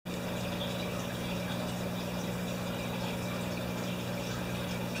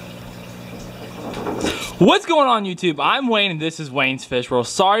What's going on YouTube? I'm Wayne and this is Wayne's Fish World.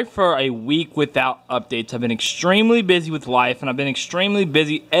 Sorry for a week without updates. I've been extremely busy with life and I've been extremely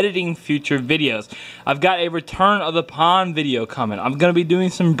busy editing future videos. I've got a return of the pond video coming. I'm going to be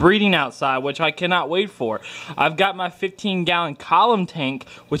doing some breeding outside, which I cannot wait for. I've got my 15-gallon column tank,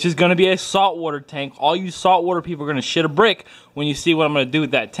 which is going to be a saltwater tank. All you saltwater people are going to shit a brick when you see what I'm going to do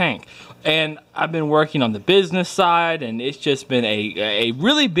with that tank. And I've been working on the business side, and it's just been a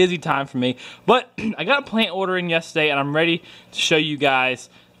really busy time for me. But I got a plant order in yesterday, and I'm ready to show you guys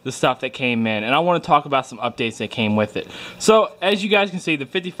the stuff that came in. And I want to talk about some updates that came with it. So, as you guys can see, the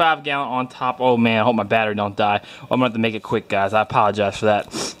 55-gallon on top, oh man, I hope my battery don't die. I'm going to have to make it quick, guys. I apologize for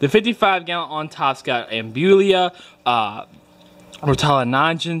that. The 55-gallon on top's got Ambulia, Rotala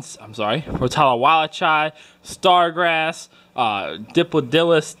nongens, Rotala wallachai, stargrass,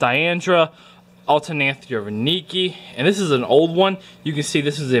 Diplodilus diandra, Altananthera reniki, and this is an old one. You can see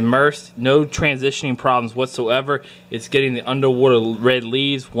this is immersed, no transitioning problems whatsoever. It's getting the underwater red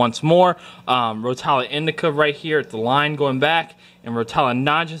leaves once more. Rotala indica right here at the line going back, and Rotala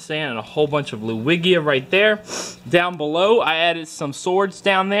nongens and a whole bunch of Lewigia right there. Down below, I added some swords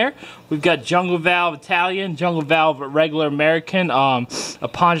down there. We've got Jungle Valve Italian, Jungle Valve regular American, a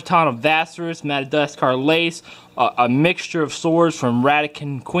Pongeton of Vassarus, Madagascar lace, a mixture of swords from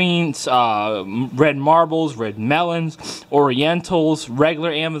Radican Queens, red marbles, red melons, orientals,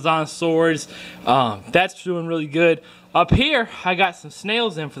 regular Amazon swords. That's doing really good. Up here, I got some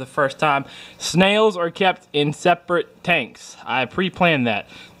snails in for the first time. Snails are kept in separate tanks. I pre-planned that.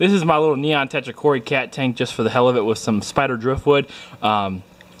 This is my little neon tetrachord cat tank just for the hell of it with some spider driftwood. I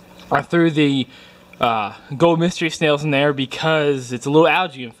threw the gold mystery snails in there because it's a little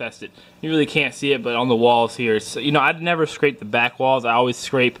algae infested. You really can't see it, but on the walls here, it's, you know, I'd never scrape the back walls. I always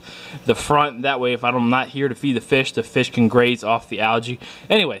scrape the front. That way, if I'm not here to feed the fish can graze off the algae.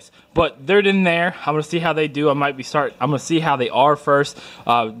 Anyways, but they're in there. I'm gonna see how they do. I'm gonna see how they are first.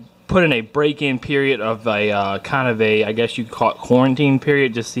 Put in a break-in period of a kind of a, I guess you'd call it quarantine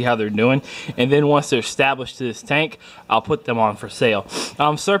period, just see how they're doing. And then once they're established to this tank, I'll put them on for sale.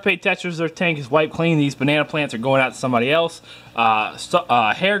 Serpate tetras, their tank is wiped clean. These banana plants are going out to somebody else.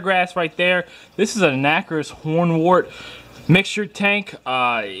 Hair grass right there. This is a Anacris hornwort mixture tank.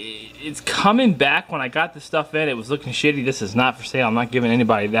 It's coming back. When I got this stuff in, it was looking shitty. This is not for sale. I'm not giving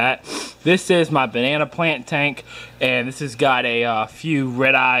anybody that. This is my banana plant tank, and this has got a few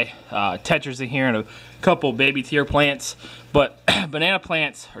red-eye tetras in here and a couple baby tier plants. But banana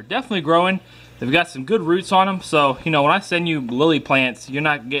plants are definitely growing. They've got some good roots on them, so you know, when I send you lily plants, you're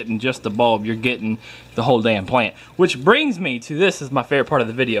not getting just the bulb, you're getting the whole damn plant. Which brings me to this is my favorite part of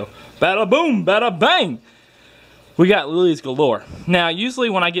the video. Bada boom, bada bang! We got lilies galore. Now, usually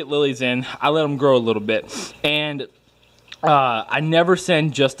when I get lilies in, I let them grow a little bit. And I never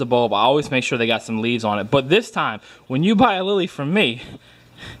send just the bulb. I always make sure they got some leaves on it. But this time, when you buy a lily from me,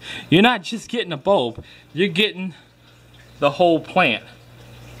 you're not just getting a bulb. You're getting the whole plant.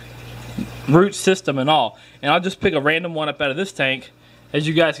 Root system and all. And I'll just pick a random one up out of this tank. As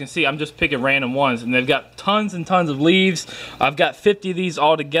you guys can see, I'm just picking random ones, and they've got tons and tons of leaves. I've got 50 of these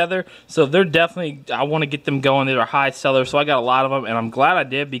all together, so they're definitely, I want to get them going. They're high sellers, so I got a lot of them, and I'm glad I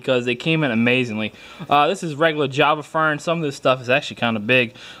did because they came in amazingly. This is regular Java fern. Some of this stuff is actually kind of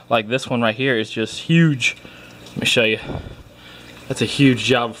big. Like this one right here is just huge. Let me show you. That's a huge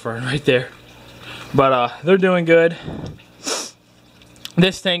Java fern right there. But they're doing good.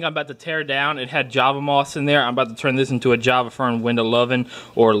 This tank I'm about to tear down, it had Java moss in there. I'm about to turn this into a Java fern window loving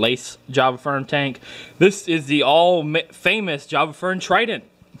or lace Java fern tank. This is the all famous Java fern trident.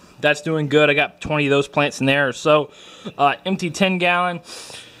 That's doing good. I got 20 of those plants in there or so. Empty 10-gallon.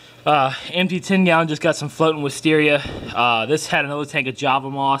 Empty 10-gallon just got some floating wisteria. This had another tank of Java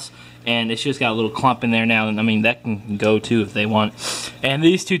moss, and it's just got a little clump in there now. And I mean, that can go too if they want. And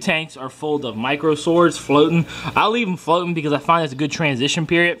these two tanks are full of micro swords floating. I'll leave them floating because I find it's a good transition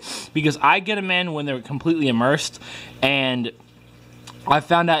period, because I get them in when they're completely immersed, and I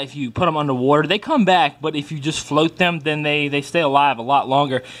found out if you put them underwater, they come back, but if you just float them, then they stay alive a lot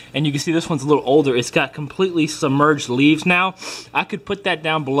longer. And you can see this one's a little older. It's got completely submerged leaves now. I could put that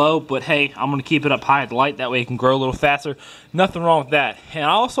down below, but hey, I'm going to keep it up high at the light. That way it can grow a little faster. Nothing wrong with that. And I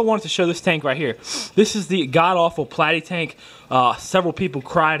also wanted to show this tank right here. This is the god-awful platy tank. Several people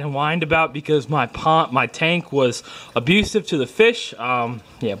cried and whined about because my tank was abusive to the fish.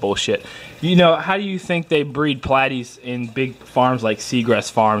 Yeah, bullshit. You know, how do you think they breed platies in big farms like seagrass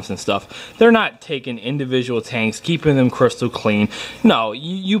farms and stuff? They're not taking individual tanks, keeping them crystal clean. No,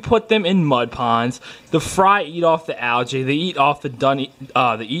 you put them in mud ponds. The fry eat off the algae. They eat off the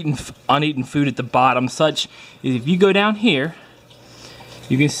uneaten food at the bottom. Such if you go down here,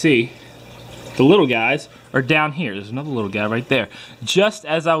 you can see The little guys are down here. There's another little guy right there. Just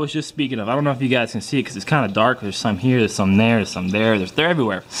as I was just speaking of. I don't know if you guys can see it because it's kind of dark. There's some here, there's some there, there's some there. They're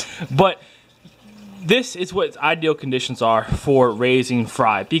everywhere. But this is what its ideal conditions are for raising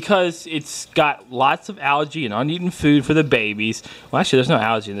fry because it's got lots of algae and uneaten food for the babies. Well, actually, there's no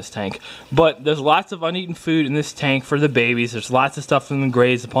algae in this tank, but there's lots of uneaten food in this tank for the babies. There's lots of stuff for them to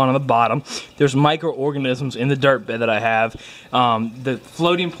graze upon on the bottom. There's microorganisms in the dirt bed that I have. The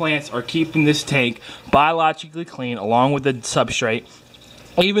floating plants are keeping this tank biologically clean along with the substrate.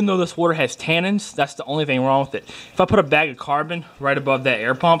 Even though this water has tannins, that's the only thing wrong with it. If I put a bag of carbon right above that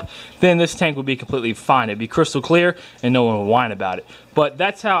air pump, then this tank would be completely fine. It'd be crystal clear and no one would whine about it. But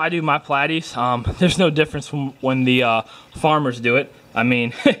that's how I do my platies. There's no difference from when the farmers do it. I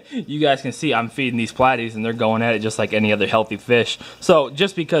mean, you guys can see I'm feeding these platies and they're going at it just like any other healthy fish. So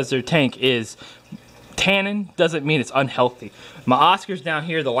just because their tank is tannin doesn't mean it's unhealthy. My Oscar's down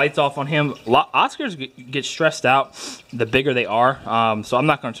here, the light's off on him. Oscars get stressed out the bigger they are, so I'm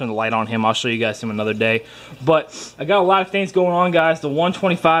not going to turn the light on him. I'll show you guys him another day. But I got a lot of things going on, guys. The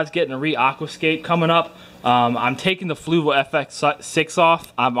 125 is getting a reaquascape coming up. I'm taking the Fluval FX6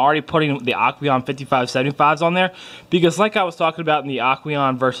 off. I'm already putting the Aqueon 5575s on there because like I was talking about in the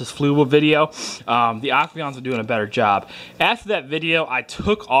Aqueon versus Fluval video, the Aqueons are doing a better job. After that video, I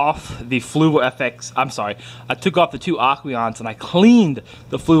took off the Fluval FX, I took off the two Aqueons and I cleaned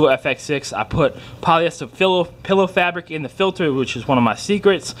the Fluval FX6. I put polyester pillow fabric in the filter, which is one of my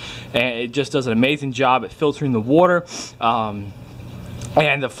secrets, and it just does an amazing job at filtering the water.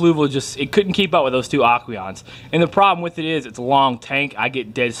 And the Fluval it couldn't keep up with those two Aqueons. And the problem with it is, it's a long tank, I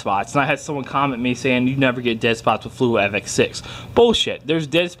get dead spots. And I had someone comment me saying, you never get dead spots with Fluval FX6. Bullshit. There's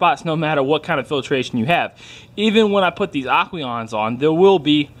dead spots no matter what kind of filtration you have. Even when I put these Aqueons on, there will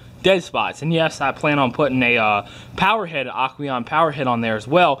be dead spots. And yes, I plan on putting a Aqueon powerhead on there as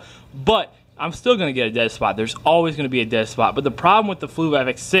well. But I'm still going to get a dead spot. There's always going to be a dead spot. But the problem with the Fluval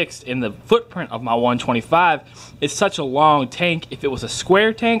FX6 in the footprint of my 125 is such a long tank. If it was a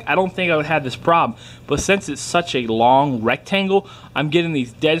square tank, I don't think I would have this problem. But since it's such a long rectangle, I'm getting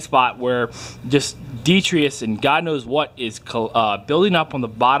these dead spot where just detritus and God knows what is building up on the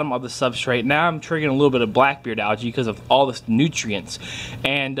bottom of the substrate. Now I'm triggering a little bit of blackbeard algae because of all this nutrients.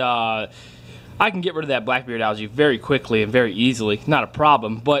 And I can get rid of that blackbeard algae very quickly and very easily, not a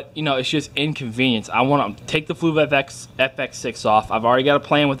problem, but you know, it's just inconvenience. I want to take the Fluval FX6 off. I've already got a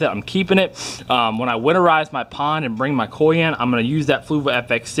plan with it. I'm keeping it. When I winterize my pond and bring my koi in, I'm going to use that Fluval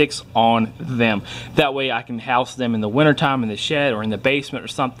FX6 on them. That way I can house them in the wintertime in the shed or in the basement or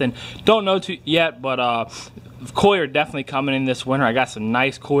something. Don't know yet, but koi are definitely coming in this winter. I got some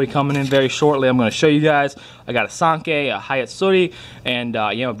nice koi coming in very shortly. I'm going to show you guys. I got a Sanke, a Hayatsuri, and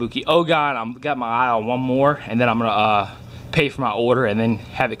Yamabuki Ogon. I've got my eye on one more, and then I'm going to pay for my order and then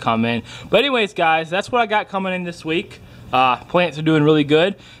have it come in. But anyways, guys, that's what I got coming in this week. Plants are doing really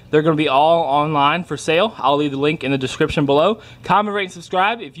good. They're going to be all online for sale. I'll leave the link in the description below. Comment, rate, and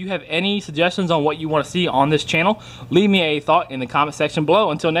subscribe. If you have any suggestions on what you want to see on this channel, leave me a thought in the comment section below.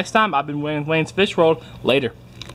 Until next time, I've been Wayne's Fish World. Later.